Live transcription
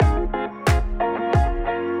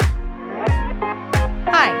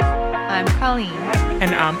Colleen.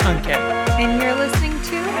 And I'm Ankit. And you're listening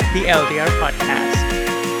to the LDR podcast.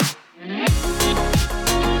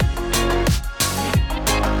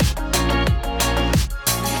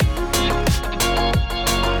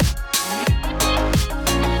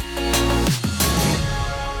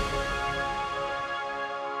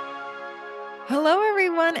 Hello,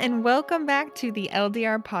 everyone, and welcome back to the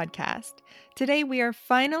LDR podcast. Today, we are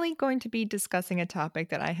finally going to be discussing a topic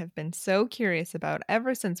that I have been so curious about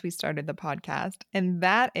ever since we started the podcast, and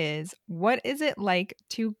that is, what is it like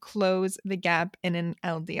to close the gap in an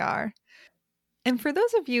LDR? And for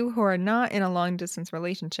those of you who are not in a long-distance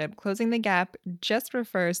relationship, closing the gap just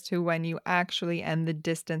refers to when you actually end the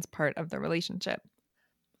distance part of the relationship.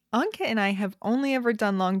 Ankit and I have only ever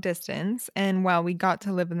done long distance, and while we got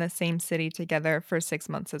to live in the same city together for 6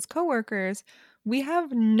 months as coworkers, we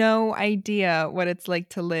have no idea what it's like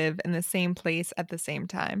to live in the same place at the same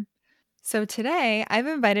time. So today, I've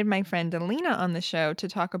invited my friend Alina on the show to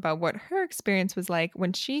talk about what her experience was like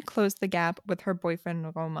when she closed the gap with her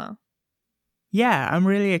boyfriend Roma. Yeah, I'm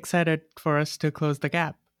really excited for us to close the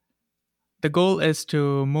gap. The goal is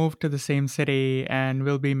to move to the same city and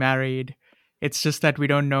we'll be married. It's just that we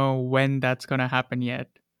don't know when that's going to happen yet.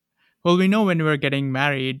 Well, we know when we're getting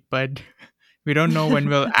married, but we don't know when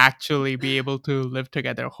we'll actually be able to live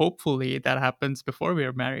together. Hopefully, that happens before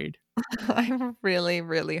we're married. I really,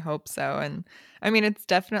 really hope so. And I mean, it's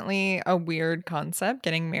definitely a weird concept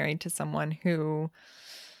getting married to someone who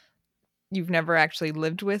you've never actually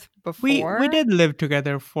lived with before. We did live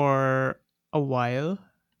together for a while,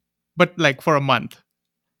 but like for a month.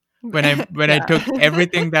 When I took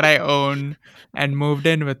everything that I own and moved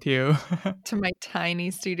in with you to my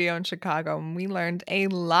tiny studio in Chicago, and we learned a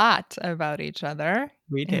lot about each other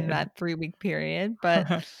in that 3-week period.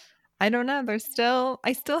 But I don't know. I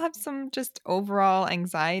still have some just overall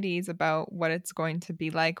anxieties about what it's going to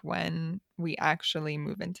be like when we actually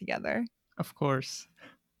move in together. Of course.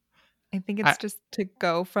 I think it's just to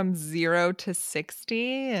go from 0 to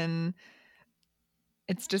 60, and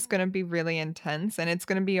it's just going to be really intense, and it's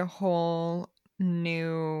going to be a whole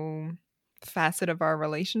new facet of our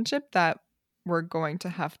relationship that we're going to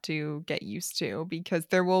have to get used to, because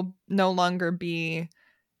there will no longer be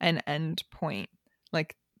an end point.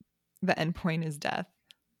 Like, the end point is death.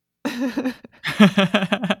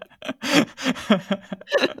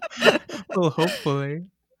 Well, hopefully.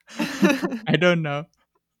 I don't know.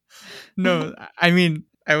 No, I mean,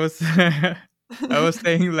 I was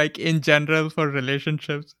saying, like, in general for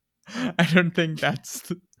relationships, I don't think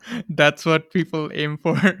that's what people aim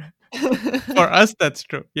for. For us, that's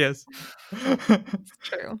true. Yes. It's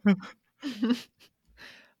true.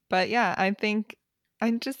 But yeah, I think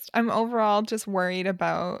I'm overall just worried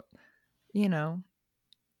about, being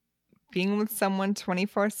with someone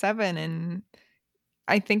 24/7. And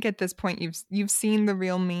I think at this point you've seen the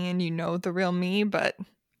real me and you know the real me, but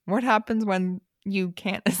what happens when you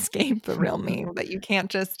can't escape the real me? That you can't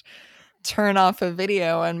just turn off a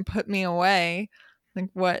video and put me away? Like,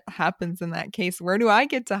 what happens in that case? Where do I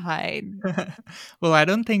get to hide? Well, I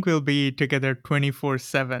don't think we'll be together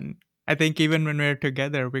 24/7. I think even when we're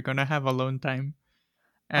together, we're going to have alone time.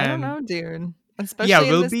 I don't know, dude. Especially yeah,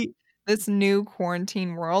 in this new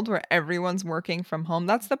quarantine world where everyone's working from home.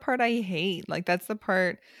 That's the part I hate. Like, that's the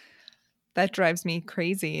part that drives me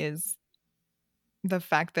crazy, is the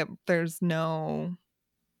fact that there's no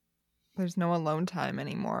alone time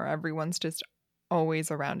anymore. Everyone's just always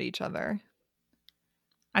around each other.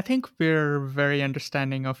 I think we're very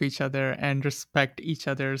understanding of each other and respect each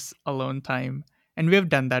other's alone time. And we've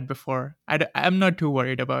done that before. I'm not too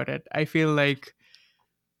worried about it. I feel like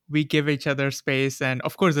we give each other space. And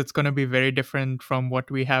of course, it's going to be very different from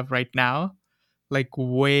what we have right now, like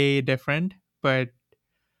way different. But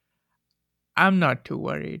I'm not too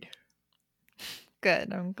worried.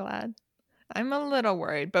 Good. I'm glad. I'm a little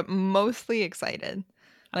worried, but mostly excited.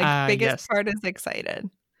 Like, biggest part is excited.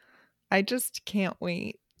 I just can't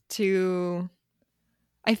wait to,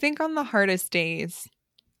 I think on the hardest days,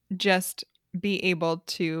 just be able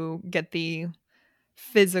to get the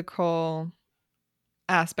physical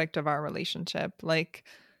aspect of our relationship. Like,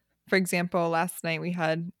 for example, last night we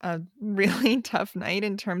had a really tough night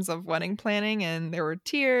in terms of wedding planning, and there were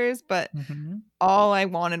tears, but all I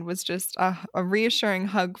wanted was just a reassuring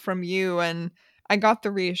hug from you. And I got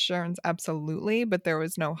the reassurance, absolutely, but there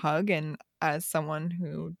was no hug. And as someone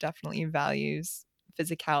who definitely values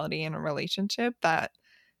physicality in a relationship, that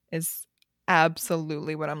is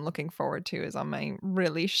absolutely what I'm looking forward to, is on my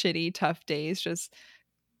really shitty, tough days, just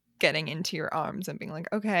getting into your arms and being like,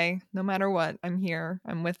 okay, no matter what, I'm here.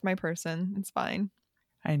 I'm with my person. It's fine.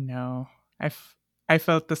 I know. I I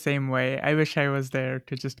felt the same way. I wish I was there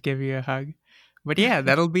to just give you a hug. But yeah,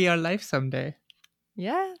 that'll be our life someday.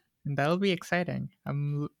 Yeah. And that'll be exciting.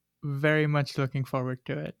 Very much looking forward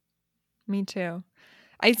to it. Me too.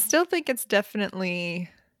 I still think it's definitely,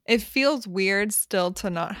 it feels weird still to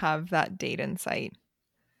not have that date in sight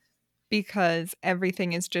because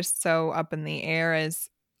everything is just so up in the air as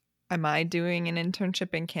am I doing an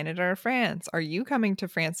internship in Canada or France? Are you coming to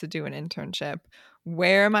France to do an internship?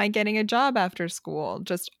 Where am I getting a job after school?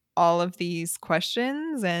 Just all of these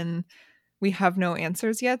questions, and we have no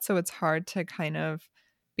answers yet. So it's hard to kind of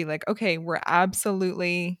be like, okay, we're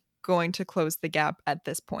absolutely going to close the gap at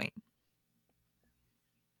this point.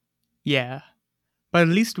 Yeah. But at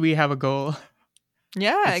least we have a goal.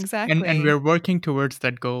 Yeah, And exactly. we're working towards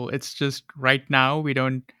that goal. It's just right now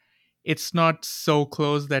it's not so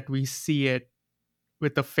close that we see it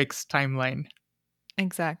with a fixed timeline.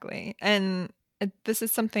 Exactly. And this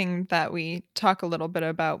is something that we talk a little bit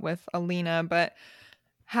about with Alina, but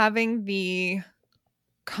having the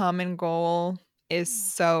common goal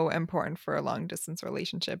is so important for a long distance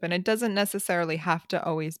relationship. And it doesn't necessarily have to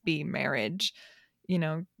always be marriage. You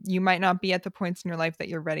know, you might not be at the points in your life that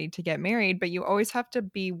you're ready to get married, but you always have to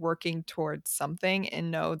be working towards something and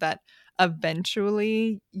know that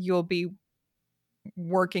eventually you'll be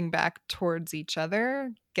working back towards each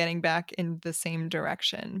other, getting back in the same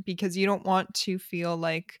direction because you don't want to feel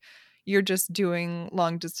like you're just doing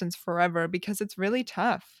long distance forever because it's really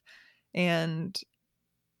tough. And,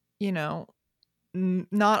 you know,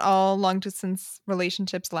 not all long distance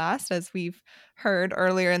relationships last, as we've heard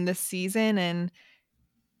earlier in this season. And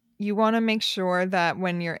you want to make sure that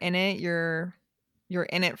when you're in it, you're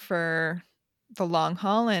in it for the long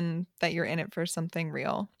haul and that you're in it for something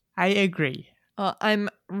real. I agree. I'm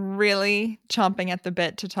really chomping at the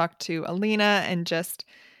bit to talk to Alina and just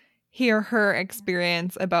hear her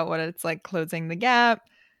experience about what it's like closing the gap,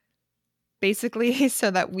 basically, so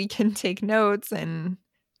that we can take notes and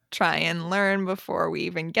try and learn before we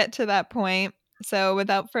even get to that point. So,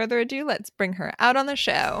 without further ado, let's bring her out on the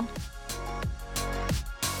show.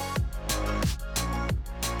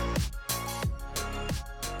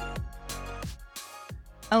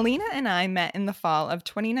 Alina and I met in the fall of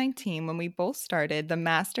 2019 when we both started the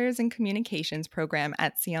Masters in Communications program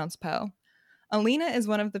at Sciences Po. Alina is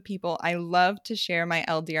one of the people I love to share my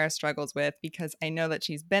LDR struggles with because I know that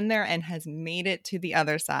she's been there and has made it to the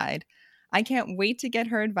other side. I can't wait to get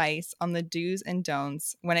her advice on the do's and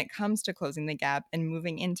don'ts when it comes to closing the gap and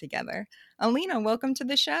moving in together. Alina, welcome to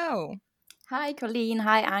the show. Hi, Colleen.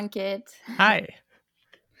 Hi, Ankit. Hi.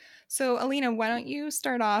 So, Alina, why don't you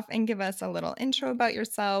start off and give us a little intro about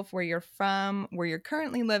yourself, where you're from, where you're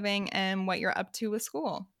currently living, and what you're up to with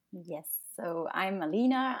school? Yes, so I'm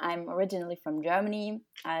Alina. I'm originally from Germany.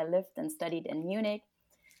 I lived and studied in Munich.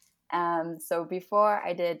 So before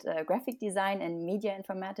I did graphic design and media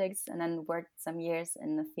informatics, and then worked some years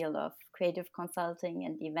in the field of creative consulting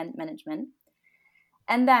and event management.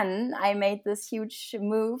 And then I made this huge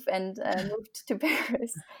move and moved to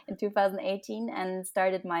Paris in 2018 and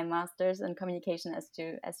started my master's in communication, as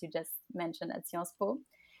you just mentioned, at Sciences Po.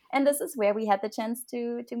 And this is where we had the chance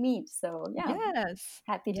to meet. So yeah, Yes.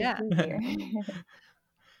 happy to be here.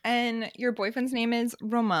 And your boyfriend's name is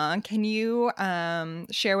Romain. Can you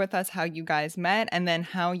share with us how you guys met and then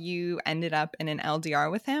how you ended up in an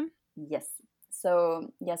LDR with him? Yes. So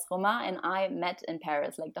yes, Romain and I met in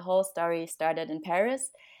Paris. Like the whole story started in Paris.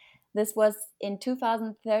 This was in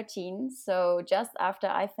 2013. So just after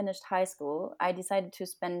I finished high school, I decided to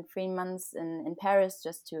spend 3 months in Paris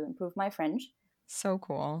just to improve my French. So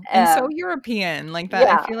cool. And so European like that.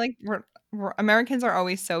 Yeah. I feel like Americans are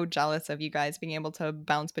always so jealous of you guys being able to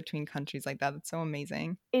bounce between countries like that. It's so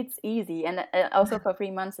amazing. It's easy. And also for 3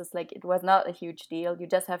 months, it's like it was not a huge deal. You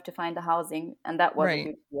just have to find the housing. And that was a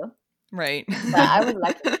huge deal. Right. But I was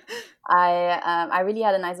lucky. I really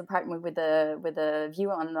had a nice apartment with a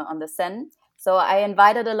view on the Seine. So I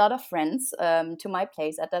invited a lot of friends to my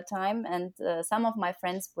place at that time, and some of my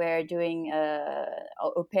friends were doing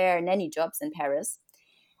au pair nanny jobs in Paris.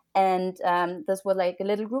 And this was like a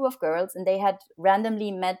little group of girls, and they had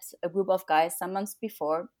randomly met a group of guys some months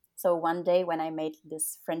before. So one day when I made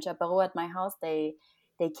this French apéro at my house, they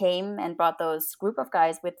came and brought those group of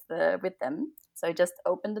guys with them. So I just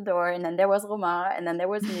opened the door, and then there was Romain, and then there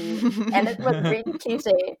was me, and it was really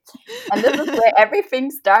cliche. And this is where everything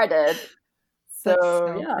started. So,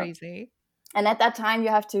 that's so crazy. And at that time, you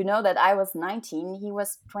have to know that I was 19, he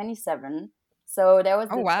was 27. So there was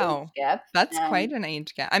this age gap. That's quite an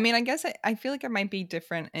age gap. I mean, I guess I feel like it might be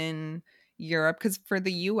different in Europe because for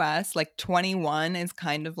the US, like 21 is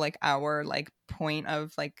kind of like our like point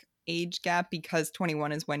of like age gap because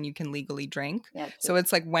 21 is when you can legally drink. Yeah, so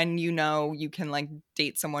it's like when you know you can like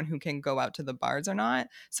date someone who can go out to the bars or not.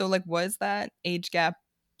 So like was that age gap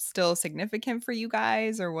still significant for you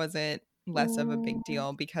guys, or was it less of a big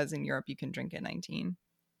deal because in Europe you can drink at 19?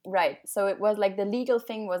 Right. So it was like the legal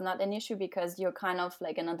thing was not an issue because you're kind of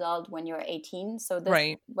like an adult when you're 18. So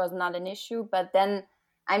this was not an issue. But then,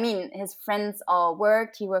 I mean, his friends all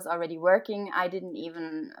worked. He was already working. I didn't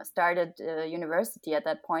even started university at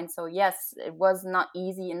that point. So yes, it was not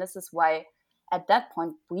easy. And this is why at that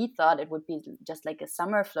point we thought it would be just like a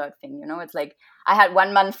summer flirt thing. You know, it's like I had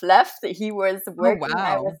 1 month left. He was working. Oh,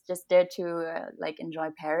 wow. I was just there to like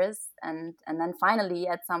enjoy Paris, and then finally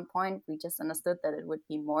at some point we just understood that it would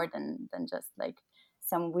be more than just like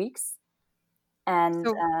some weeks. And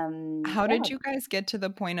so how did you guys get to the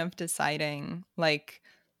point of deciding like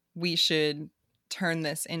we should turn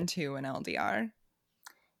this into an LDR?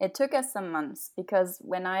 It took us some months because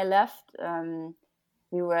when I left,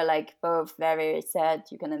 we were like both very sad.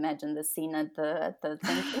 You can imagine the scene at the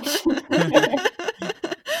thing.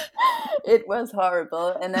 It was horrible.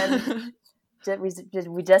 And then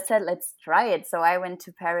we just said, let's try it. So I went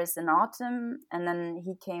to Paris in autumn, and then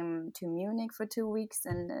he came to Munich for 2 weeks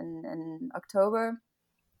in October.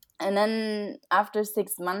 And then after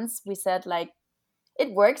 6 months, we said, like,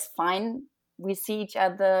 it works fine. We see each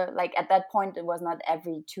other, like, at that point, it was not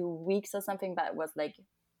every 2 weeks or something, but it was like,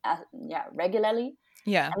 regularly.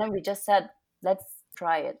 Yeah. And then we just said, let's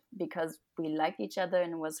try it, because we liked each other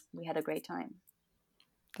and we had a great time.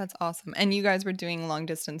 That's awesome. And you guys were doing long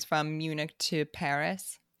distance from Munich to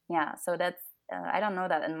Paris? Yeah, so that's, I don't know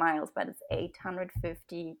that in miles, but it's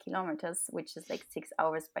 850 kilometers, which is like 6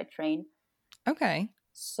 hours by train. Okay.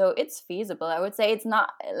 So it's feasible. I would say it's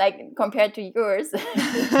not like compared to yours.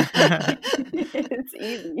 It's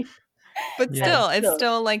easy. But still, it's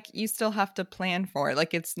still like you still have to plan for it.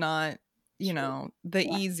 Like it's not, you know, the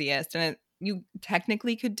easiest. And you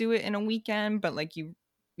technically could do it in a weekend, but like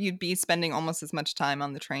you'd be spending almost as much time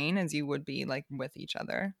on the train as you would be like with each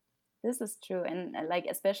other. This is true. And like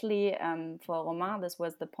especially for Romain, this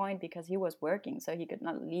was the point because he was working, so he could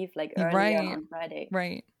not leave like earlier on Friday.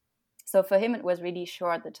 Right. So for him, it was really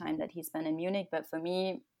short, the time that he spent in Munich. But for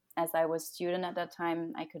me, as I was student at that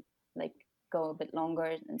time, I could like go a bit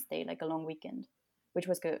longer and stay like a long weekend, which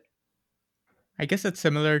was good. I guess it's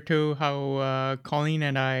similar to how Colleen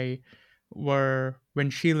and I were when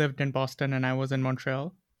she lived in Boston and I was in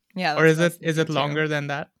Montreal. Yeah. Or is it longer than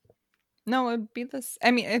that? No, it'd be this.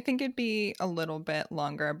 I mean, I think it'd be a little bit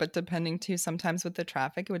longer, but depending too, sometimes with the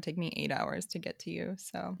traffic, it would take me 8 hours to get to you.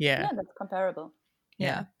 So yeah, that's comparable.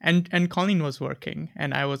 Yeah. And Colleen was working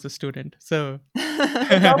and I was a student. So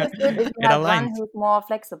it's always good if you have one who's more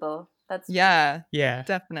flexible. That's yeah,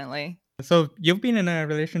 definitely. So you've been in a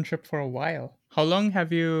relationship for a while. How long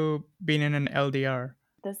have you been in an LDR?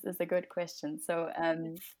 This is a good question. So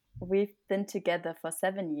we've been together for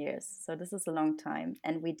 7 years. So this is a long time.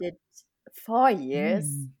 And we did 4 years.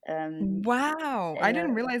 Wow. I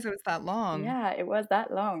didn't realize it was that long. Yeah, it was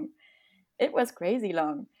that long. It was crazy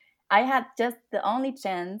long. I had just the only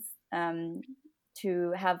chance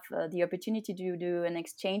to have the opportunity to do an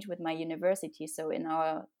exchange with my university. So in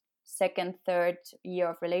our second, third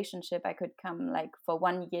year of relationship, I could come like for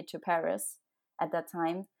 1 year to Paris at that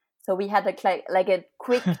time. So we had like a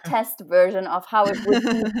quick test version of how it would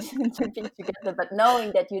be to be together, but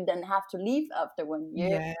knowing that you then have to leave after 1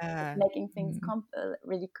 year, making things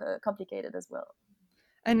really complicated as well.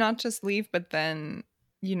 And not just leave, but then,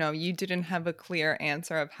 you know, you didn't have a clear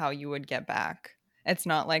answer of how you would get back. It's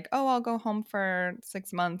not like, oh, I'll go home for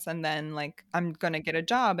 6 months and then like I'm going to get a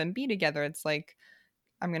job and be together. It's like,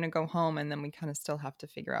 I'm going to go home and then we kind of still have to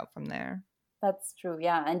figure out from there. That's true.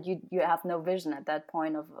 Yeah. And you have no vision at that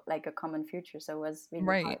point of like a common future. So it was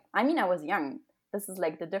really hard. I mean, I was young. This is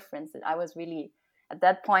like the difference. I was really, at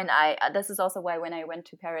that point, this is also why when I went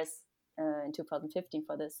to Paris in 2015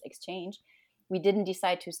 for this exchange, we didn't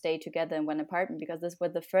decide to stay together in one apartment because this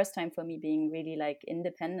was the first time for me being really like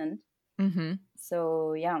independent. Mm-hmm.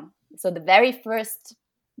 So yeah. So the very first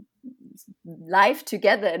life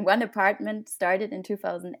together in one apartment started in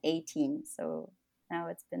 2018. So now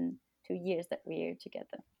it's been 2 years that we're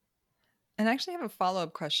together. And I actually have a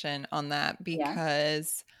follow-up question on that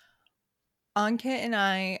because Ankit and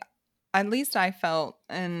I, at least I felt,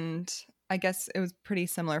 and I guess it was pretty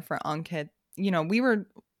similar for Ankit, you know, we were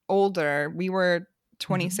older. We were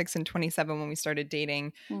 26 and 27 when we started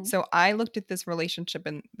dating. So I looked at this relationship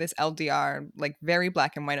and this LDR like very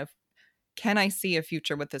black and white of, can I see a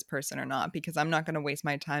future with this person or not? Because I'm not going to waste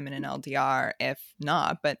my time in an LDR if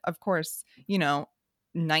not. But of course, you know,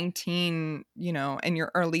 19, you know, in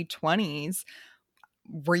your early 20s,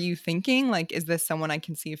 were you thinking like, is this someone I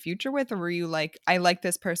can see a future with? Or were you like, I like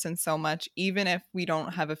this person so much, even if we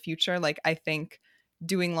don't have a future, like I think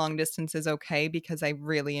doing long distance is okay because I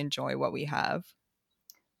really enjoy what we have?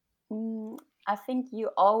 I think you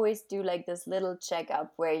always do like this little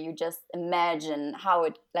checkup where you just imagine how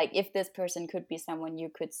it, like if this person could be someone you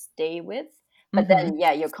could stay with. But then,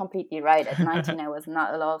 yeah, you're completely right. At 19, I was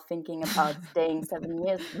not at all thinking about staying 7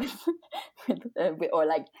 years or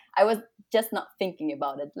like, I was just not thinking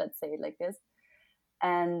about it, let's say it like this.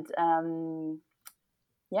 And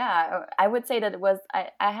yeah, I would say that it was,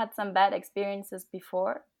 I had some bad experiences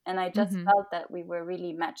before, and I just felt that we were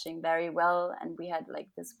really matching very well, and we had like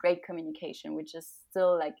this great communication, which is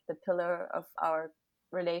still like the pillar of our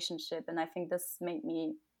relationship. And I think this made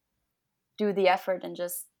me do the effort and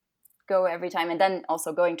just go every time. And then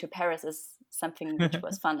also going to Paris is something which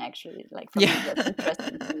was fun, actually. Like for me, it was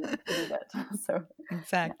interesting to do that. So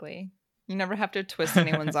exactly. Yeah. You never have to twist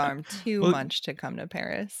anyone's arm too much to come to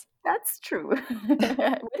Paris. That's true. It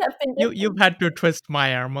would have been you've had to twist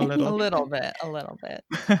my arm a little. A little bit.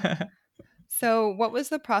 So what was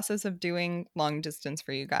the process of doing long distance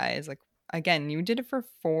for you guys? Like, again, you did it for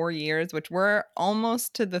 4 years, which we're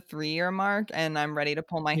almost to the 3-year mark, and I'm ready to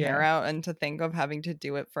pull my hair out, and to think of having to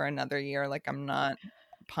do it for another year, like I'm not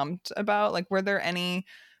pumped about. Like, were there any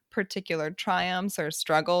particular triumphs or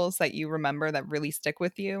struggles that you remember that really stick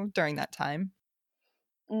with you during that time?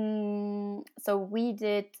 So we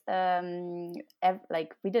did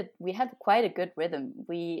we had quite a good rhythm.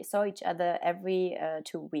 We saw each other every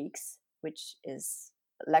 2 weeks, which is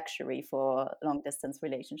luxury for a long distance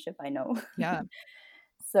relationship, I know. Yeah.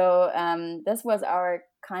 So this was our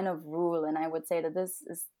kind of rule, and I would say that this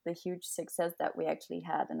is the huge success that we actually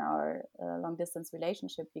had in our long distance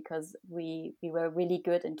relationship, because we were really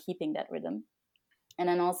good in keeping that rhythm. And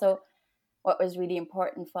then also, what was really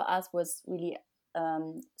important for us was really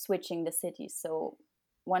switching the cities. So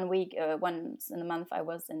one week, once in a month, I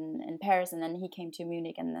was in Paris, and then he came to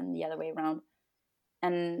Munich, and then the other way around.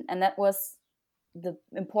 And that was the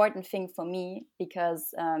important thing for me,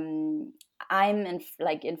 because I'm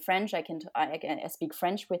in French. I speak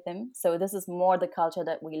French with him, so this is more the culture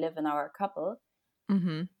that we live in our couple.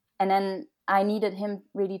 And then I needed him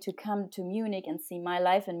really to come to Munich and see my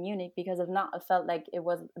life in Munich, because if not, I felt like it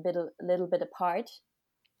was a little bit apart.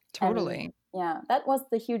 Totally. And yeah, that was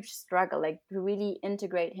the huge struggle, like to really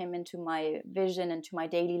integrate him into my vision, into my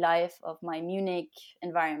daily life of my Munich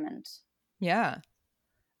environment. Yeah,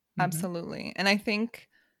 absolutely. And I think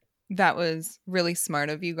that was really smart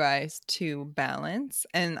of you guys to balance.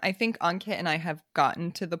 And I think Ankit and I have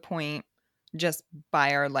gotten to the point just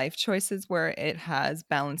by our life choices where it has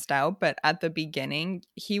balanced out. But at the beginning,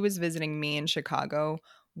 he was visiting me in Chicago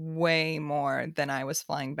way more than I was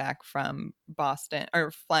flying back from Boston,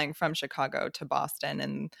 or flying from Chicago to Boston.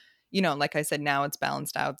 And, like I said, now it's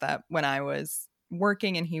balanced out that when I was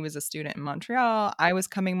working and he was a student in Montreal, I was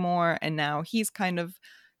coming more. And now he's kind of,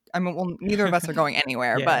 I mean, well, neither of us are going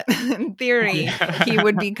anywhere, but in theory, he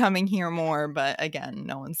would be coming here more. But again,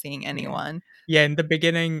 no one's seeing anyone. Yeah, in the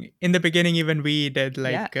beginning, even we did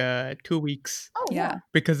like 2 weeks. Oh, yeah.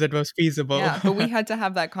 Because it was feasible. Yeah, but we had to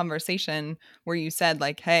have that conversation where you said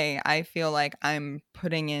like, hey, I feel like I'm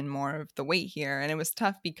putting in more of the weight here. And it was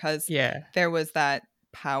tough because there was that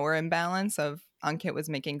power imbalance of Ankit was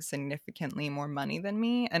making significantly more money than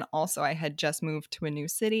me. And also I had just moved to a new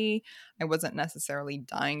city. I wasn't necessarily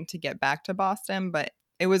dying to get back to Boston, but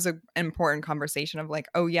it was an important conversation of like,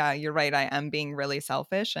 oh yeah, you're right. I am being really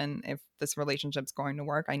selfish. And if this relationship's going to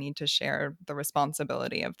work, I need to share the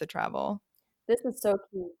responsibility of the travel. This is so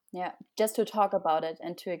key. Yeah. Just to talk about it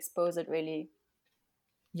and to expose it, really.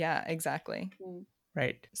 Yeah, exactly.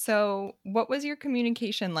 Right. So what was your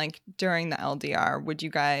communication like during the LDR? Would you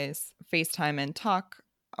guys FaceTime and talk,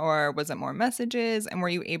 or was it more messages? And were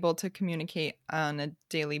you able to communicate on a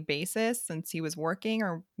daily basis since he was working,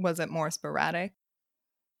 or was it more sporadic?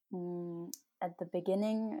 At the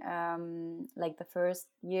beginning, like the first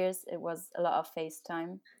years, it was a lot of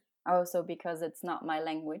FaceTime. Also because it's not my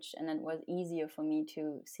language, and it was easier for me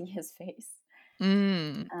to see his face.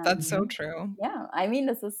 That's so true. Yeah, I mean,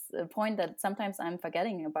 this is a point that sometimes I'm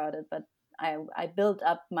forgetting about it, but I built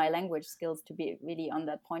up my language skills to be really on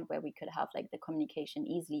that point where we could have like the communication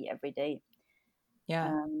easily every day. Yeah.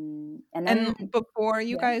 And then before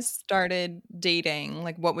you guys started dating,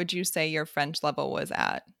 like what would you say your French level was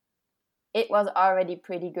at? It was already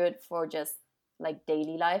pretty good for just like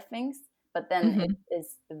daily life things, but then it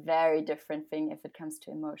is a very different thing if it comes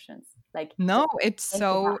to emotions. Like, no, it's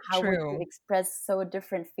so how true. would you express so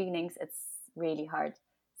different feelings? It's really hard.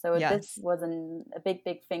 So this was a big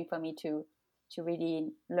thing for me to to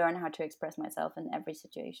really learn how to express myself in every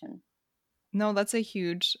situation. No, that's a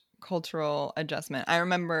huge cultural adjustment. I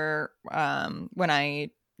remember when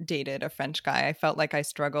I dated a French guy, I felt like I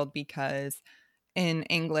struggled because in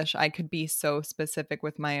English, I could be so specific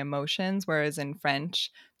with my emotions, whereas in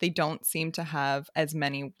French, they don't seem to have as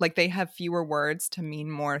many, like they have fewer words to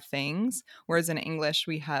mean more things. Whereas in English,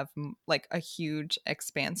 we have like a huge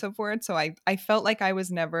expanse of words. So I felt like I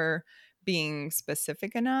was never being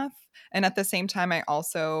specific enough. And at the same time, I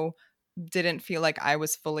also didn't feel like I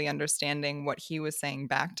was fully understanding what he was saying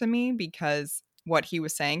back to me because what he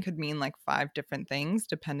was saying could mean like 5 different things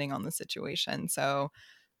depending on the situation. So,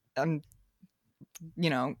 um,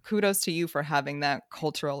 kudos to you for having that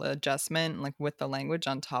cultural adjustment, like with the language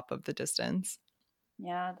on top of the distance.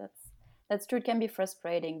 Yeah, that's true. It can be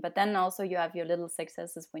frustrating, but then also you have your little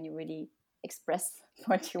successes when you really express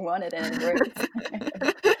what you wanted and it works.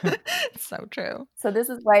 So true. So this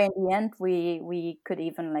is why in the end we could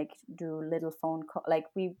even like do little phone call, like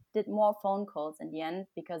we did more phone calls in the end,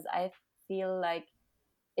 because I feel like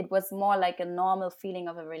it was more like a normal feeling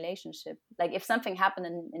of a relationship. Like if something happened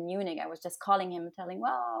in Munich, I was just calling him and telling,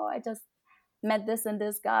 wow, I just met this and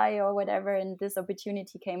this guy or whatever, and this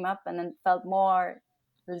opportunity came up, and then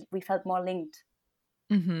we felt more linked.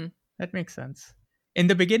 Mm-hmm. That makes sense. In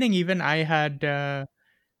the beginning, even I had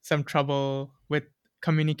some trouble with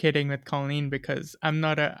communicating with Colleen because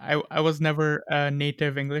I was never a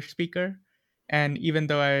native English speaker. And even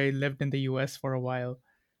though I lived in the US for a while,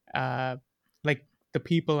 uh, like the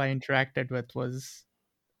people I interacted with was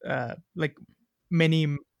like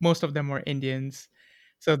most of them were Indians.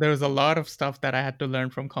 So there was a lot of stuff that I had to learn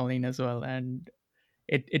from Colleen as well. And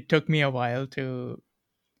it took me a while to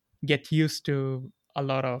get used to a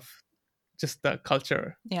lot of just the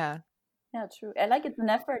culture. Yeah. Yeah, true. I like it's an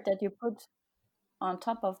effort that you put on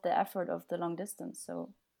top of the effort of the long distance.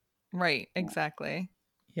 So Right, exactly.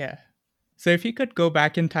 Yeah. So if you could go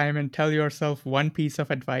back in time and tell yourself one piece of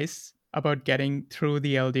advice about getting through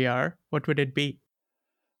the LDR, what would it be?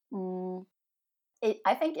 mm,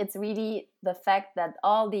 I think it's really the fact that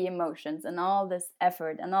all the emotions and all this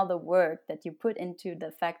effort and all the work that you put into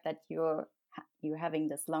the fact that you're having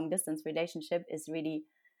this long distance relationship is really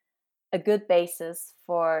a good basis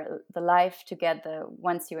for the life together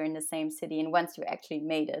once you're in the same city and once you actually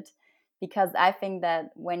made it. Because I think that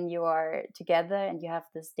when you are together and you have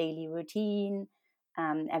this daily routine,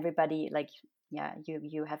 everybody like, yeah,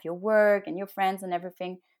 you have your work and your friends and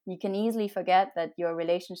everything, you can easily forget that your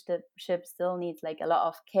relationship still needs like a lot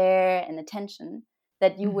of care and attention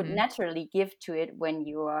that you would naturally give to it when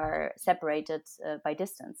you are separated by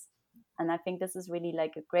distance. And I think this is really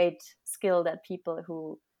like a great skill that people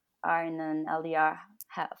who are in an LDR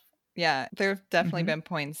have. Yeah, there have definitely been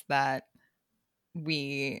points that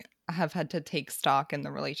we have had to take stock in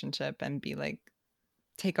the relationship and be like,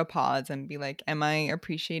 take a pause and be like, am I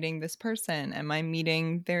appreciating this person? Am I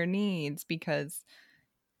meeting their needs? Because,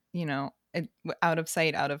 out of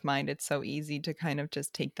sight, out of mind, it's so easy to kind of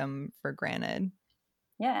just take them for granted.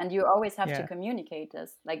 Yeah, and you always have to communicate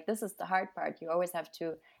this. Like, this is the hard part. You always have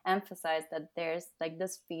to emphasize that there's like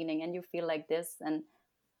this feeling and you feel like this. And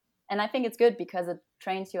I think it's good because it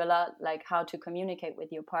trains you a lot, like how to communicate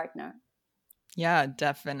with your partner. Yeah,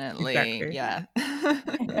 definitely. Exactly. Yeah.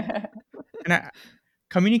 And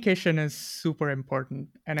communication is super important.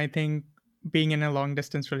 And I think being in a long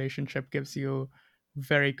distance relationship gives you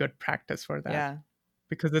very good practice for that. Yeah.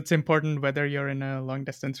 Because it's important whether you're in a long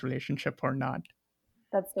distance relationship or not.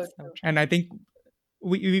 That's so true. And I think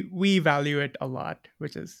we value it a lot,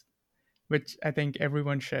 which I think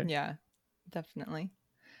everyone should. Yeah, definitely.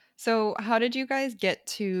 So, how did you guys get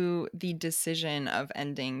to the decision of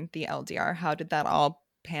ending the LDR? How did that all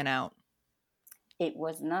pan out? It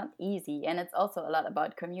was not easy, and it's also a lot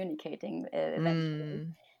about communicating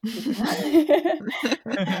eventually.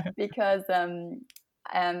 Because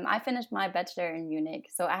I finished my bachelor in Munich,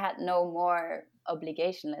 so I had no more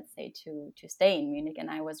obligation, let's say, to stay in Munich,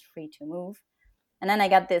 and I was free to move. And then I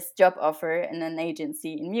got this job offer in an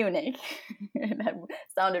agency in Munich. That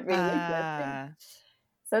sounded really interesting.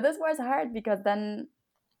 So this was hard because then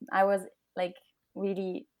I was like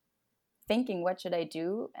really thinking, what should I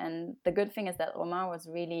do? And the good thing is that Omar was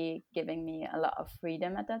really giving me a lot of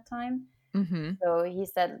freedom at that time. So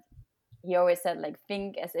he always said, like,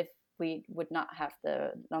 think as if we would not have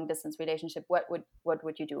the long distance relationship. What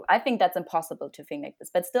would you do? I think that's impossible to think like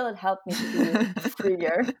this, but still it helped me to be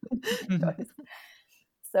freer.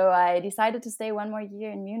 So I decided to stay one more year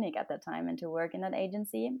in Munich at that time and to work in that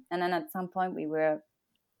agency. And then at some point we were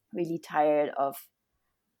really tired of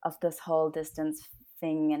this whole distance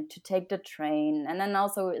thing and to take the train, and then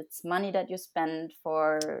also it's money that you spend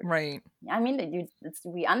for. Right. I mean,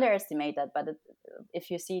 we underestimate that, but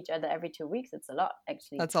if you see each other every 2 weeks, it's a lot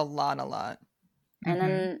actually. That's a lot. And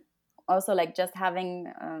then also like just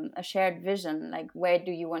having a shared vision, like where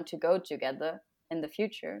do you want to go together in the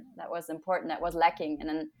future? That was important. That was lacking, and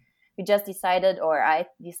then we just decided, or I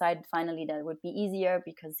decided finally, that it would be easier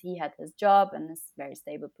because he had his job and his very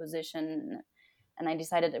stable position. And I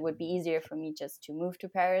decided it would be easier for me just to move to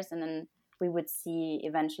Paris, and then we would see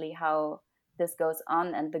eventually how this goes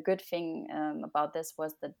on. And the good thing about this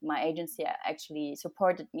was that my agency actually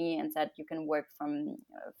supported me and said, you can work from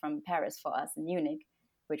Paris for us in Munich,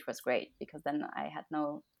 which was great because then I had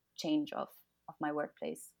no change of my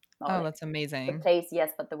workplace. Oh, that's amazing. The place,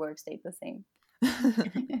 yes, but the work stayed the same.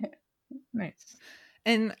 Nice.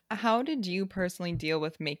 And how did you personally deal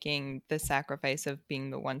with making the sacrifice of being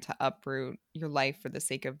the one to uproot your life for the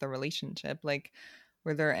sake of the relationship? Like,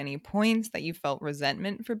 were there any points that you felt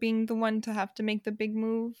resentment for being the one to have to make the big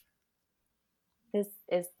move? This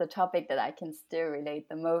is the topic that I can still relate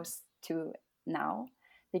the most to now,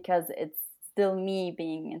 because it's still me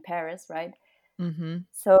being in Paris, right? Mm-hmm.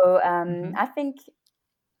 So I think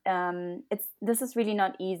this is really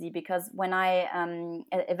not easy, because when I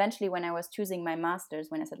eventually, when I was choosing my master's,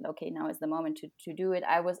 when I said, okay, now is the moment to do it,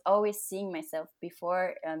 I was always seeing myself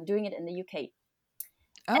before doing it in the UK.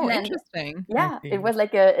 Oh, then, interesting. Yeah, it was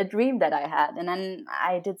like a dream that I had. And then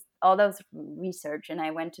I did all those research, and I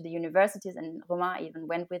went to the universities, and Romain even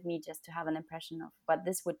went with me just to have an impression of what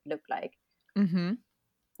this would look like. Mm-hmm.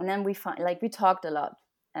 And then we talked a lot,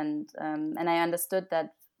 and I understood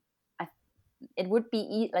that it would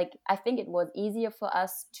be I think it was easier for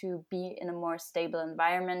us to be in a more stable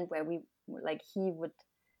environment where he would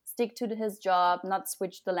stick to his job, not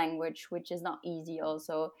switch the language, which is not easy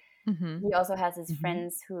also. Mm-hmm. He also has his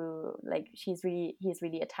friends who he's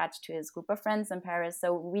really attached to his group of friends in Paris.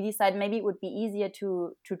 So we decided maybe it would be easier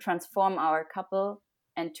to transform our couple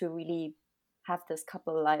and to really have this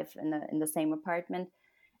couple life in the same apartment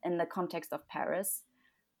in the context of Paris,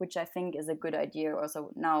 which I think is a good idea.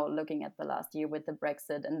 Also now looking at the last year with the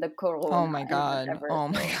Brexit and the Corona. Oh my God.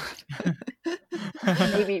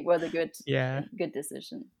 Maybe it was a good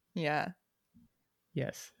decision. Yeah.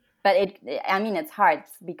 Yes. But it's hard,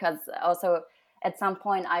 because also at some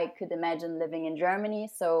point I could imagine living in Germany.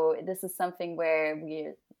 So this is something where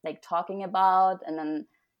we're talking about, and then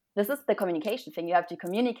this is the communication thing. You have to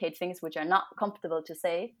communicate things which are not comfortable to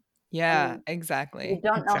say. Yeah, exactly. You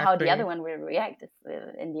don't know how the other one will react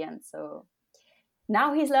in the end. So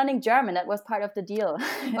now he's learning German. That was part of the deal.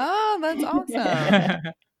 Oh, that's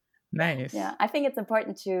awesome. Nice. Yeah, I think it's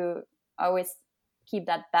important to always keep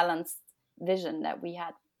that balanced vision that we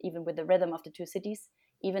had, even with the rhythm of the two cities,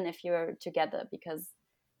 even if you're together, because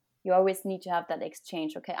you always need to have that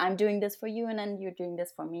exchange. Okay, I'm doing this for you, and then you're doing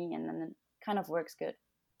this for me, and then it kind of works good.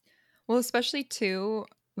 Well, especially too,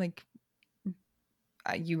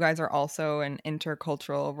 you guys are also an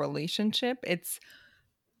intercultural relationship. It's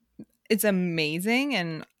amazing,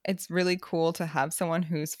 and it's really cool to have someone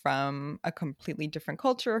who's from a completely different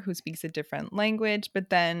culture, who speaks a different language, but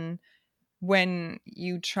then when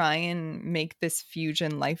you try and make this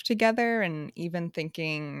fusion life together, and even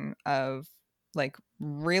thinking of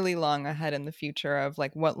really long ahead in the future of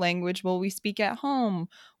what language will we speak at home?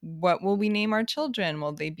 What will we name our children?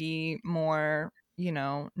 Will they be more,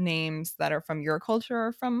 names that are from your culture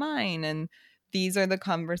or from mine? And these are the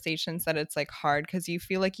conversations that it's hard, because you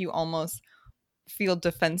feel like you almost feel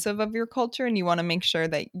defensive of your culture, and you want to make sure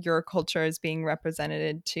that your culture is being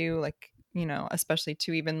represented too, especially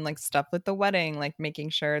to even stuff with the wedding, making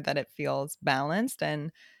sure that it feels balanced,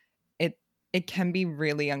 and it can be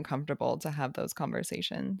really uncomfortable to have those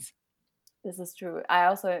conversations. This is true. I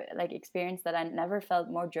also experienced that I never felt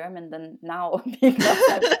more German than now, because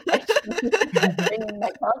I'm actually bringing my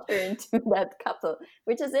culture into that couple,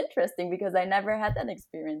 which is interesting because I never had that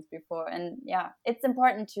experience before. And yeah, it's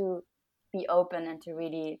important to be open and to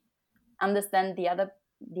really understand the other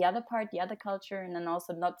part, the other culture, and then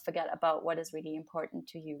also not forget about what is really important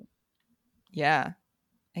to you. Yeah,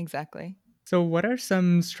 exactly. So what are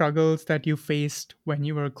some struggles that you faced when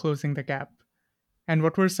you were closing the gap? And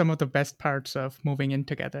what were some of the best parts of moving in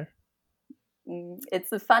together?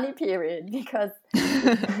 It's a funny period, because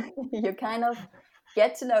you kind of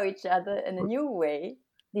get to know each other in a new way,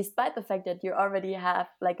 despite the fact that you already have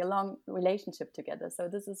a long relationship together. So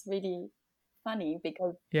this is really funny,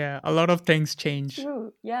 because a lot of things change.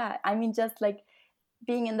 True. Yeah, just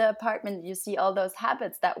being in the apartment, you see all those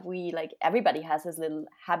habits that we everybody has his little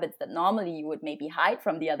habits that normally you would maybe hide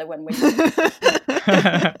from the other one. When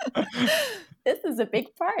this is is a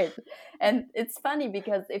big part. And it's funny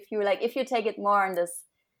because if you take it more on this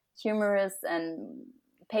humorous and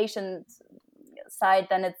patient side,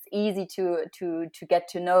 then it's easy to get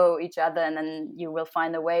to know each other, and then you will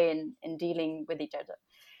find a way in dealing with each other.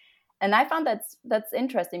 And I found that's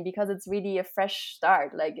interesting because it's really a fresh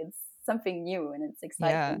start. Like, it's something new and it's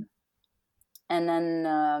exciting. Yeah. And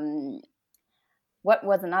then what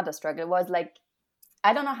was another struggle was like,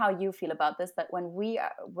 I don't know how you feel about this, but when we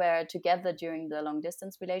were together during the long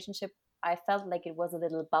distance relationship, I felt like it was a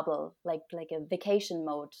little bubble, like a vacation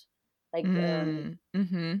mode. Like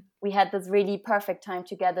we had this really perfect time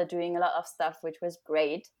together doing a lot of stuff, which was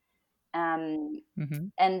great. And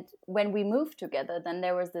when we moved together, then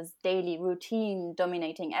there was this daily routine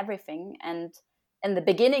dominating everything. And in the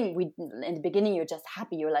beginning, you're just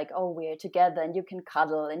happy. You're like, oh, we're together, and you can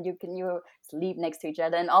cuddle, and you sleep next to each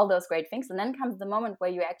other, and all those great things. And then comes the moment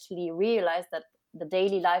where you actually realize that the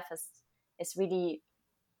daily life is really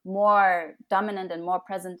more dominant and more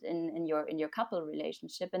present in your couple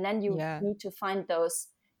relationship. And then you need to find those.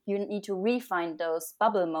 You need to refine those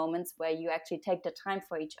bubble moments where you actually take the time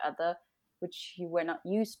for each other, which you were not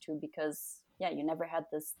used to because you never had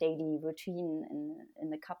this daily routine in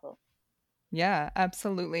the couple. Yeah,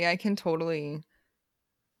 absolutely. I can totally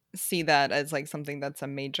see that as like something that's a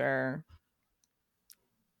major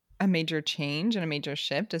change and a major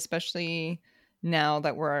shift, especially now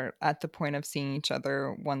that we're at the point of seeing each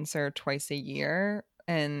other once or twice a year.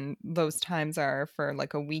 And those times are for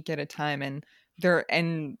like a week at a time. And they're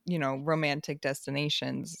romantic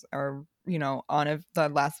destinations are, the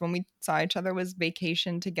last one we saw each other was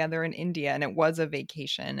vacation together in India. And it was a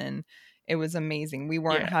vacation and it was amazing. We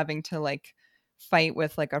weren't having to like fight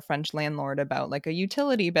with like a French landlord about like a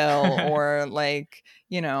utility bill or like,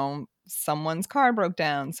 someone's car broke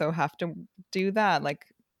down, so have to do that. Like,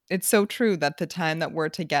 it's so true that the time that we're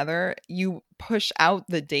together, you push out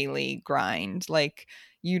the daily grind. Like,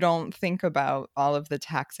 you don't think about all of the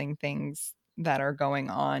taxing things that are going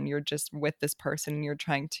on. You're just with this person and you're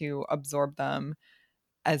trying to absorb them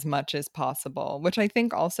as much as possible, which I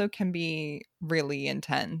think also can be really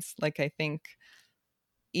intense. Like, I think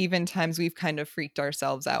even times we've kind of freaked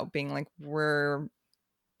ourselves out being like, we're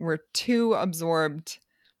too absorbed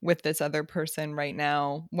with this other person right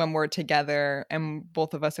now when we're together, and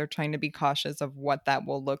both of us are trying to be cautious of what that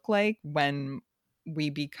will look like when we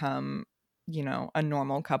become, a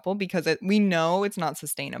normal couple, because we know it's not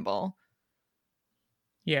sustainable.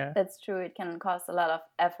 Yeah, that's true. It can cost a lot of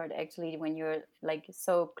effort actually when you're like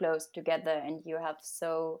so close together, and you have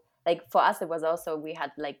so, like, for us it was also, we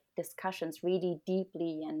had like discussions really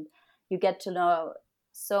deeply, and you get to know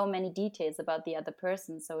so many details about the other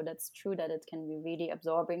person. So that's true that it can be really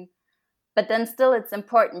absorbing, but then still it's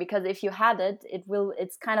important, because if you had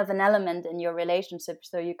it's kind of an element in your relationship.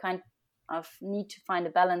 So you kind of need to find a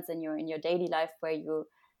balance in your daily life where you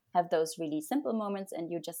have those really simple moments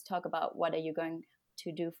and you just talk about what are you going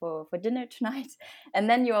to do for dinner tonight. And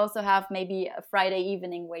then you also have maybe a Friday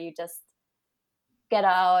evening where you just get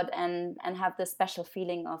out and have this special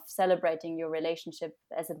feeling of celebrating your relationship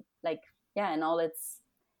as a, like, in all its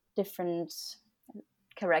different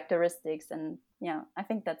characteristics. And I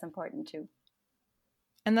think that's important too.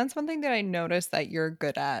 And that's one thing that I noticed that you're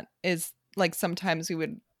good at is like sometimes we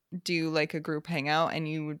would do like a group hangout and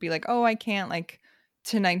you would be like, oh, I can't, like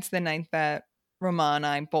tonight's the night that Roman and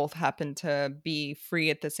I both happen to be free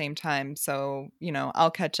at the same time. So,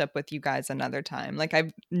 I'll catch up with you guys another time. Like,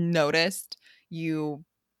 I've noticed you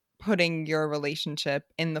putting your relationship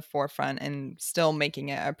in the forefront and still making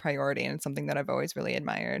it a priority. And it's something that I've always really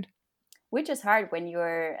admired. Which is hard when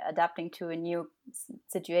you're adapting to a new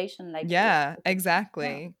situation. Like, yeah,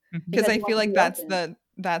 exactly. Because I feel like that's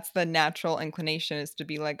the natural inclination, is to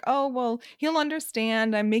be like, oh, well, he'll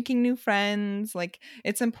understand. I'm making new friends. Like,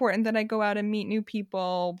 it's important that I go out and meet new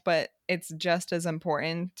people, but it's just as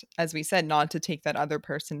important, as we said, not to take that other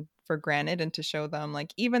person for granted and to show them,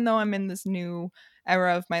 like, even though I'm in this new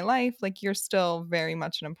era of my life, like, you're still very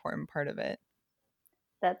much an important part of it.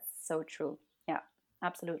 That's so true. Yeah,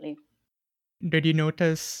 absolutely. Did you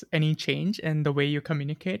notice any change in the way you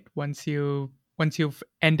communicate once you've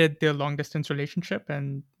ended the long distance relationship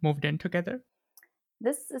and moved in together?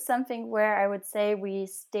 This is something where I would say we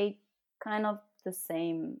stayed kind of the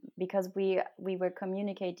same, because we were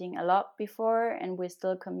communicating a lot before, and we're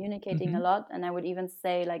still communicating a lot. And I would even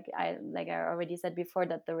say, like I already said before,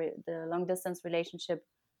 that the long distance relationship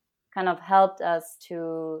kind of helped us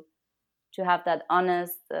to have that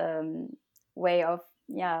honest way of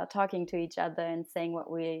talking to each other and saying what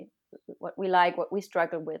we like, what we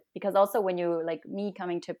struggle with. Because also, when you, like me,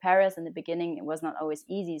 coming to Paris in the beginning, it was not always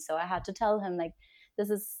easy. So I had to tell him, like, this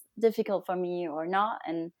is difficult for me or not.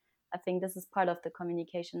 And I think this is part of the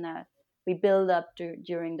communication that we build up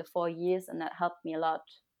during the 4 years, and that helped me a lot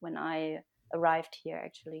when I arrived here,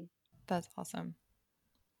 actually. That's awesome.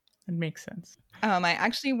 It makes sense. I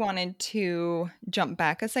actually wanted to jump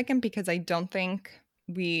back a second because I don't think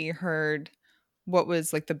we heard what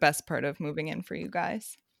was like the best part of moving in for you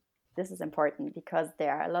guys. This is important because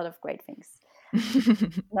there are a lot of great things.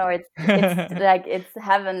 No, it's like it's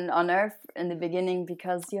heaven on earth in the beginning,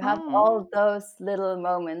 because you have all those little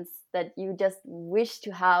moments that you just wish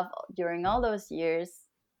to have during all those years.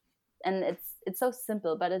 And it's so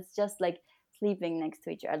simple, but it's just like sleeping next to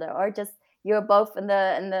each other, or just you're both in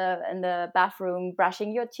the bathroom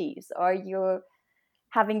brushing your teeth, or you're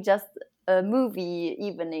having just a movie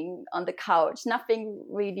evening on the couch. Nothing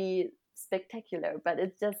really spectacular, but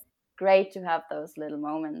it's just great to have those little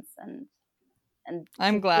moments. And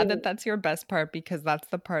I'm glad that that's your best part, because that's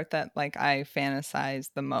the part that like I fantasize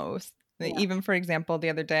the most. Yeah. Even for example, the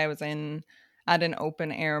other day I was at an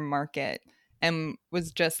open air market and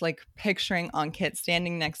was just like picturing Ankit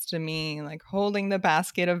standing next to me, like holding the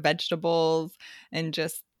basket of vegetables and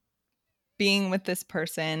just being with this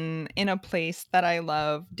person in a place that I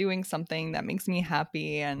love, doing something that makes me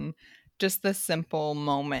happy, and just the simple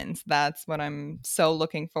moments. That's what I'm so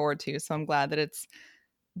looking forward to. So I'm glad that it's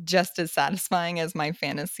just as satisfying as my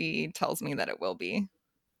fantasy tells me that it will be.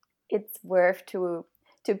 It's worth to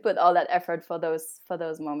put all that effort for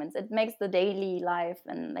those moments. It makes the daily life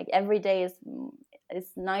and like every day is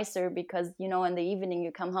nicer, because you know in the evening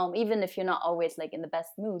you come home, even if you're not always like in the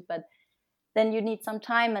best mood, but then you need some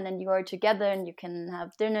time, and then you are together and you can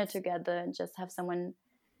have dinner together and just have someone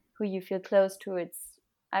who you feel close to.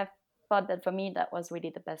 I've thought that for me that was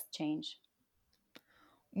really the best change.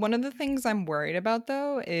 One of the things I'm worried about,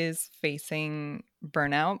 though, is facing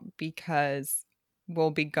burnout, because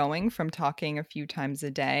we'll be going from talking a few times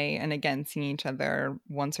a day and again seeing each other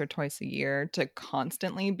once or twice a year to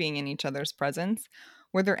constantly being in each other's presence.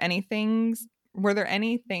 Were there any things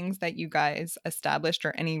that you guys established,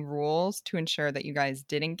 or any rules to ensure that you guys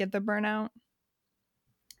didn't get the burnout?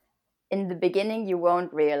 In the beginning, you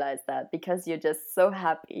won't realize that, because you're just so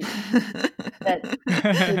happy that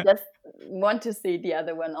you just want to see the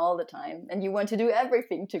other one all the time, and you want to do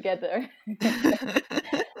everything together.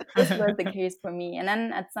 This was the case for me. And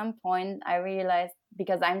then at some point I realized,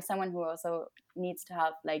 because I'm someone who also needs to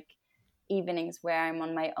have like evenings where I'm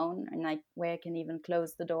on my own, and like where I can even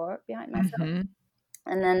close the door behind myself. Mm-hmm.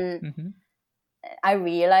 And then I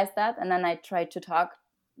realized that, and then I tried to talk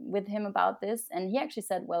with him about this, and he actually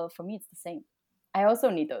said, well, for me it's the same. I also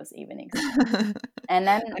need those evenings. And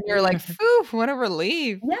then you're like, phew, what a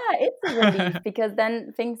relief. Yeah, it's a relief, because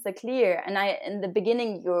then things are clear. And in the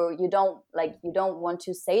beginning you don't want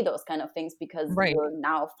to say those kind of things, because you're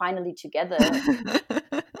now finally together.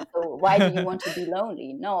 So why do you want to be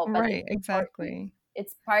lonely? No, but right, exactly.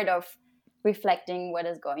 It's part of reflecting what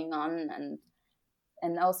is going on,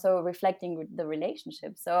 and also reflecting the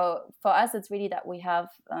relationship. So for us, it's really that we have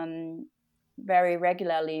very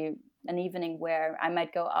regularly an evening where I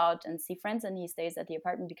might go out and see friends, and he stays at the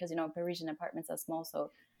apartment, because Parisian apartments are small, so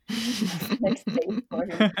next space for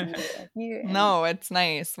him here. No, it's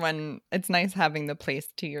nice having the place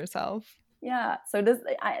to yourself. Yeah, so this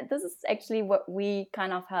is actually what we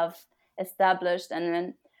kind of have established. And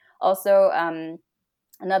then also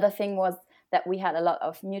another thing was that we had a lot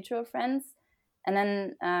of mutual friends, and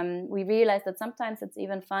then we realized that sometimes it's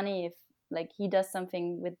even funny if like he does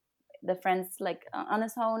something with the friends like on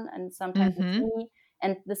his own, and sometimes it's me,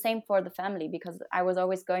 and the same for the family, because I was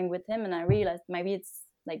always going with him, and I realized maybe it's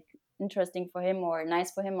like interesting for him or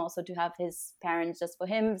nice for him also to have his parents just for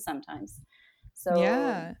him sometimes. So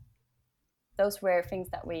yeah, those were things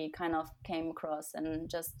that we kind of came across and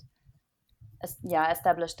just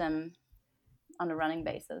established them on a running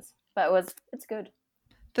basis. But it's good.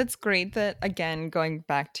 That's great. That again, going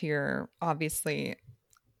back to your obviously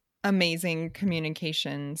amazing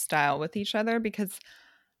communication style with each other, because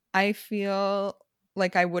I feel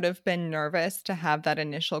like I would have been nervous to have that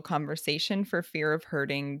initial conversation for fear of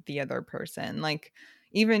hurting the other person. Like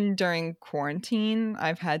even during quarantine,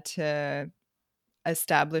 I've had to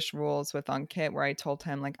establish rules with Ankit where I told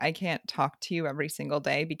him, like, I can't talk to you every single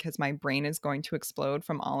day because my brain is going to explode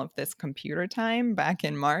from all of this computer time back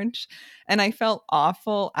in March. And I felt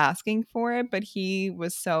awful asking for it, but he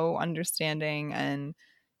was so understanding and,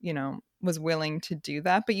 was willing to do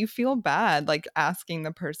that. But you feel bad, like, asking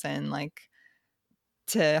the person, like,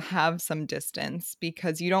 to have some distance,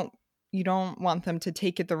 because you don't want them to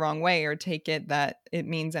take it the wrong way or take it that it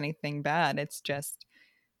means anything bad. It's just,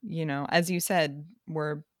 as you said,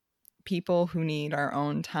 we're people who need our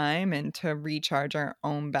own time and to recharge our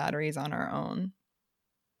own batteries on our own.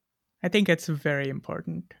 I think it's very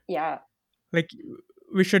important. Yeah. Like,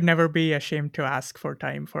 we should never be ashamed to ask for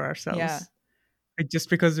time for Yeah. ourselves. Like, just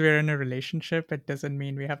because we're in a relationship, it doesn't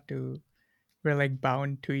mean we're like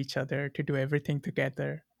bound to each other to do everything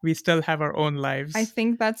together. We still have our own lives. I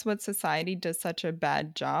think that's what society does such a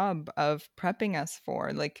bad job of prepping us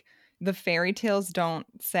for. Like, the fairy tales don't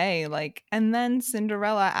say, like, and then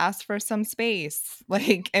Cinderella asked for some space.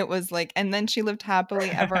 Like, it was like, and then she lived happily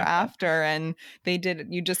ever after. And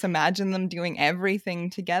you just imagine them doing everything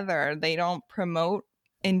together. They don't promote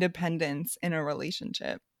independence in a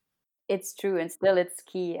relationship. It's true, and still it's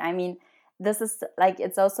key. I mean, this is like,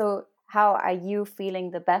 it's also, how are you feeling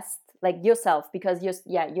the best, like yourself, because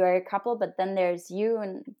you're a couple, but then there's you,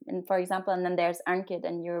 and for example, and then there's Ankit,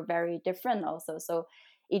 and you're very different also. So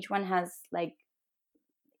each one has like,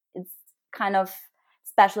 it's kind of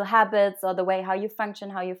special habits, or the way how you function,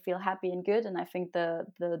 how you feel happy and good. And I think the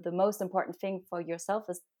most important thing for yourself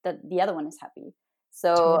is that the other one is happy.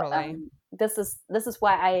 So Totally. this is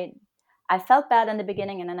why I felt bad in the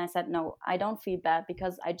beginning, and then I said, no, I don't feel bad,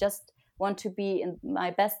 because I just want to be in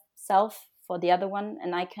my best self for the other one,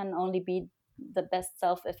 and I can only be the best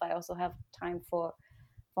self if I also have time for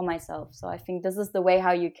myself. So I think this is the way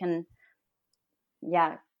how you can,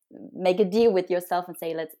 make a deal with yourself and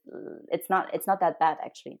say, it's not that bad,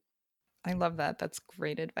 actually. I love that. That's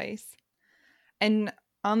great advice. And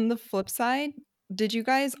on the flip side, did you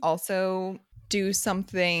guys also do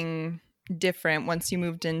something different once you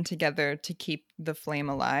moved in together to keep the flame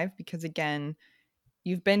alive? Because again,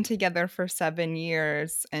 you've been together for 7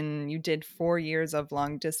 years and you did 4 years of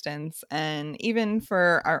long distance. And even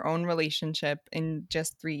for our own relationship, in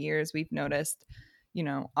just 3 years, we've noticed,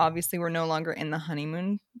 obviously we're no longer in the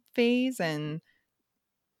honeymoon phase. And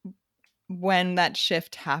when that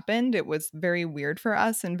shift happened, it was very weird for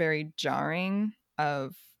us and very jarring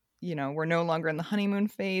of, we're no longer in the honeymoon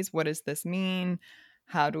phase. What does this mean?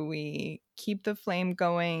 How do we keep the flame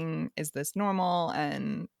going? Is this normal?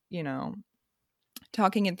 And,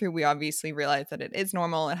 talking it through, we obviously realized that it is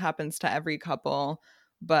normal. It happens to every couple,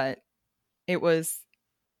 but it was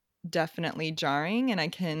definitely jarring. And I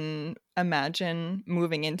can imagine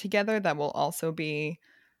moving in together, that will also be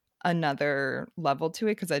another level to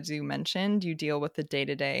it, because as you mentioned, you deal with the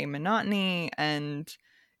day-to-day monotony, and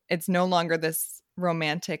it's no longer this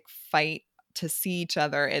romantic fight to see each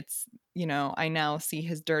other. It's, I now see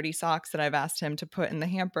his dirty socks that I've asked him to put in the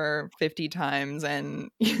hamper 50 times, and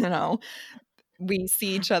we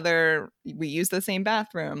see each other, we use the same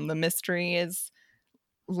bathroom. The mystery is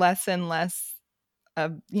less and less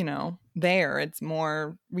there. It's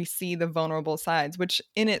more, we see the vulnerable sides, which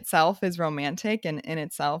in itself is romantic, and in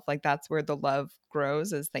itself, like, that's where the love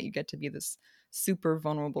grows, is that you get to be this super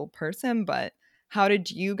vulnerable person. But how did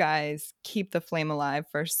you guys keep the flame alive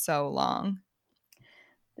for so long?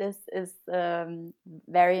 This is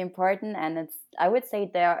very important, and I would say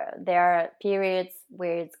there are periods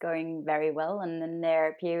where it's going very well, and then there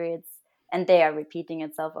are periods, and they are repeating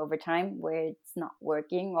itself over time, where it's not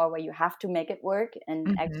working, or where you have to make it work.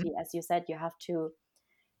 And actually, as you said, you have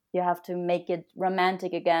to make it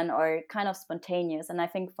romantic again, or kind of spontaneous. And I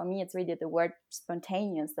think for me, it's really the word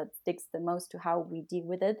spontaneous that sticks the most to how we deal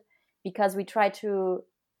with it, because we try to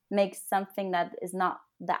make something that is not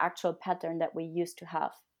the actual pattern that we used to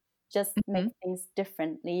have, just make things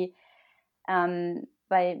differently,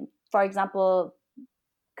 by, for example,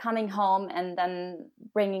 coming home and then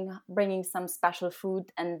bringing some special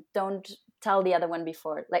food, and don't tell the other one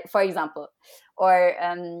before, like, for example. Or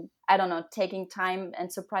I don't know, taking time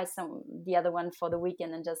and surprise the other one for the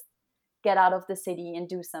weekend, and just get out of the city and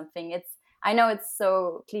do something. I know it's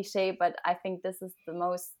so cliche, but I think this is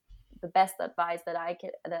the best advice that I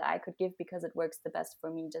could give, because it works the best for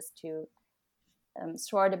me, just to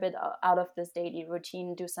sort a bit out of this daily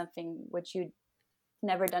routine, do something which you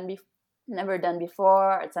never done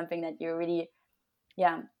before, or something that you really,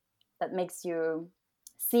 that makes you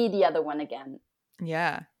see the other one again.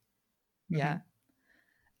 Yeah.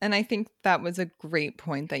 And I think that was a great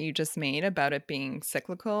point that you just made about it being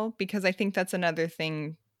cyclical, because I think that's another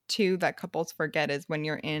thing too that couples forget, is when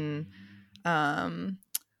you're in a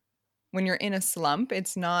slump,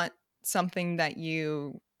 it's not something that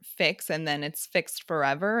you fix and then it's fixed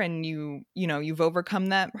forever, and you've overcome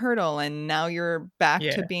that hurdle and now you're back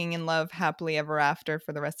to being in love happily ever after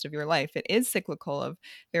for the rest of your life. It is cyclical. Of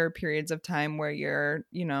there are periods of time where you're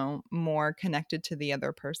more connected to the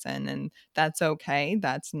other person, and that's okay.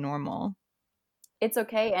 That's normal. It's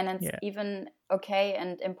okay, and it's even okay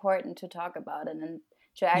and important to talk about it, and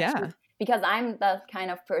to actually, because I'm that kind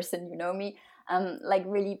of person, me, like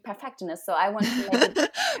really perfectionist. So I want to make it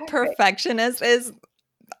perfect. Perfectionist is,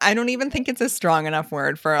 I don't even think it's a strong enough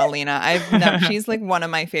word for Alina. She's like one of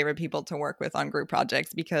my favorite people to work with on group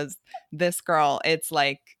projects, because this girl, it's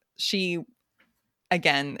like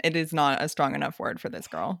again, it is not a strong enough word for this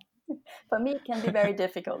girl. For me, it can be very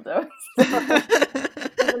difficult though.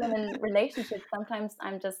 So even in relationships, sometimes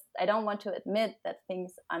I don't want to admit that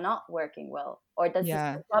things are not working well, or this is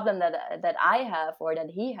the problem that I have or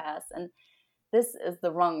that he has. And this is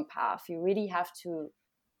the wrong path. You really have to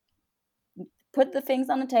put the things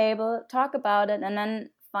on the table, talk about it, and then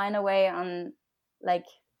find a way on, like,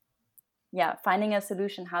 finding a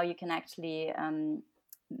solution how you can actually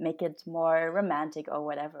make it more romantic or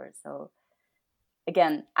whatever. So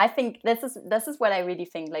again, I think this is what I really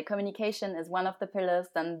think. Like, communication is one of the pillars,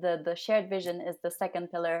 then the shared vision is the second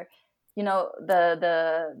pillar. You know,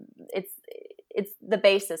 it's the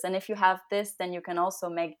basis, and if you have this, then you can also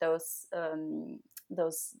make those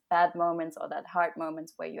bad moments or that hard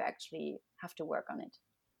moments where you actually have to work on it.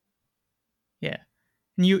 Yeah.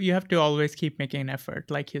 You have to always keep making an effort,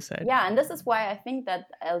 like you said. Yeah, and this is why I think that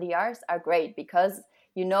LDRs are great, because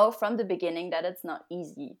you know from the beginning that it's not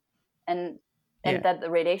easy, and that the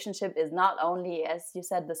relationship is not only, as you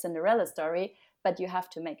said, the Cinderella story, but you have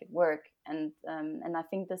to make it work. And I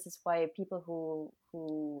think this is why people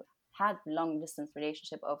who had long distance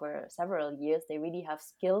relationship over several years, they really have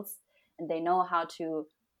skills, and they know how to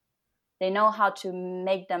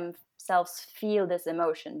make themselves feel this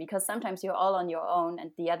emotion, because sometimes you're all on your own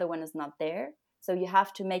and the other one is not there. So you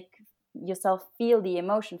have to make yourself feel the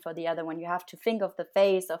emotion for the other one. You have to think of the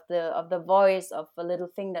face, of the voice, of a little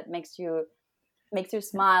thing that makes you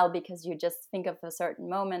smile because you just think of a certain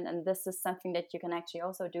moment. And this is something that you can actually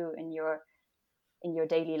also do in your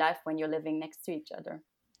daily life when you're living next to each other.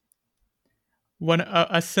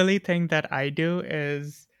 A silly thing that I do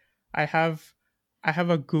is I have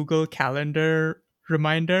a Google Calendar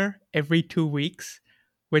reminder every 2 weeks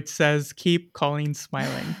which says keep Colleen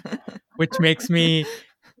smiling, which makes me,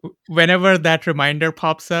 whenever that reminder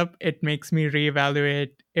pops up, it makes me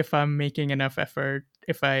reevaluate if I'm making enough effort,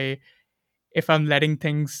 if I'm letting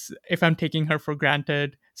things, if I'm taking her for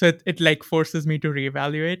granted. So it like forces me to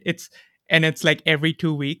reevaluate. It's like every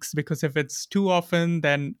 2 weeks, because if it's too often,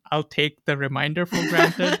 then I'll take the reminder for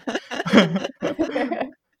granted.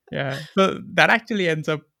 Yeah. So that actually ends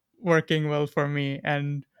up working well for me.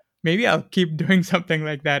 And maybe I'll keep doing something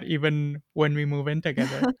like that even when we move in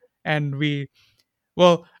together. And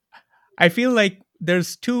well, I feel like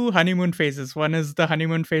there's two honeymoon phases. One is the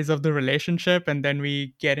honeymoon phase of the relationship, and then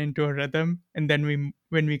we get into a rhythm. And then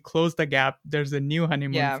when we close the gap, there's a new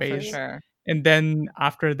honeymoon phase. For sure. And then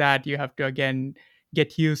after that, you have to again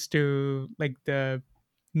get used to like the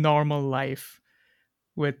normal life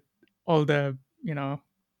with all the,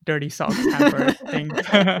 dirty socks hamper things.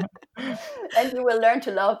 And you will learn to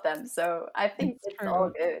love them. So I think it's all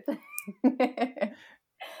good.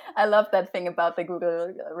 I love that thing about the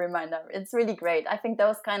Google reminder. It's really great. I think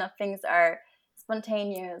those kind of things are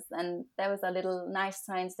spontaneous, and there was a little nice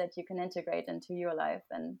signs that you can integrate into your life,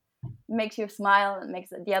 and makes you smile and makes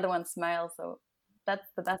the other one smile. So that's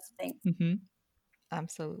the best thing. Mm-hmm.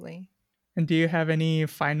 Absolutely. And do you have any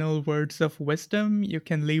final words of wisdom you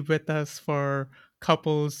can leave with us for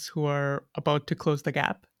couples who are about to close the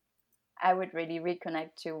gap? I would really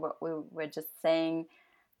reconnect to what we were just saying.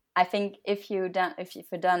 I think if you've done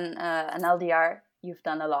an LDR, you've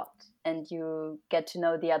done a lot, and you get to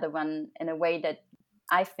know the other one in a way that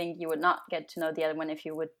I think you would not get to know the other one if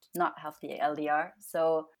you would not have the LDR.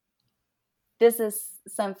 So this is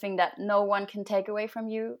something that no one can take away from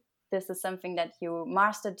you. This is something that you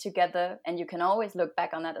mastered together, and you can always look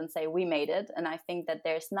back on that and say, we made it. And I think that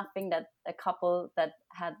there's nothing that a couple that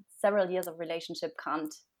had several years of relationship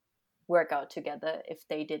can't work out together if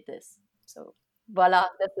they did this. So voila,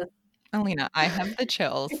 this is Alina, I have the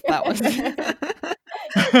chills. That was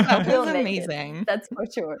that was amazing. That's for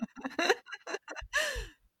sure.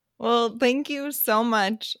 Well, thank you so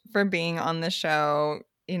much for being on the show.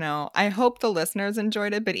 I hope the listeners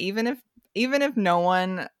enjoyed it, but even if no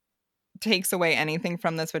one takes away anything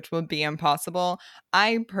from this, which would be impossible,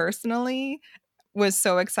 I personally was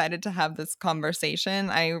so excited to have this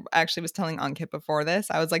conversation. I actually was telling Ankit before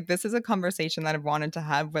this, I was like, this is a conversation that I've wanted to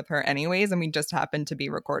have with her anyways, and we just happened to be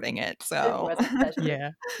recording it. So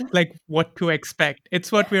yeah, like what to expect.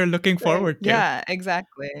 It's what we're looking forward to. Yeah,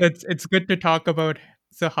 exactly. It's good to talk about.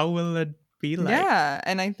 So how will it be like? Yeah,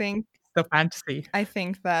 and I think the fantasy. I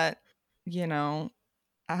think that,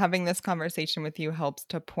 having this conversation with you helps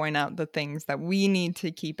to point out the things that we need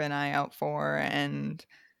to keep an eye out for, and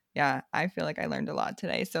yeah, I feel like I learned a lot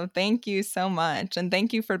today. So thank you so much. And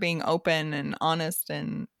thank you for being open and honest.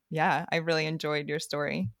 And yeah, I really enjoyed your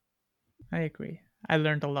story. I agree. I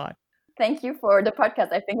learned a lot. Thank you for the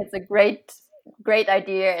podcast. I think it's a great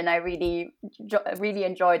idea, and I really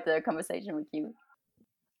enjoyed the conversation with you.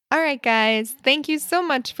 All right, guys. Thank you so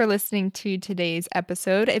much for listening to today's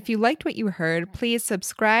episode. If you liked what you heard, please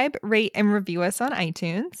subscribe, rate, and review us on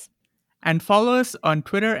iTunes. And follow us on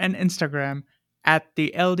Twitter and Instagram at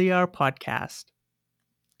the LDR Podcast.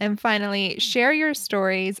 And finally, share your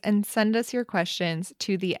stories and send us your questions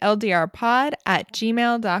to the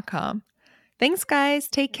LDRpod@gmail.com. Thanks, guys.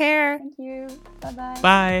 Take care. Thank you. Bye-bye.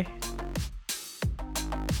 Bye.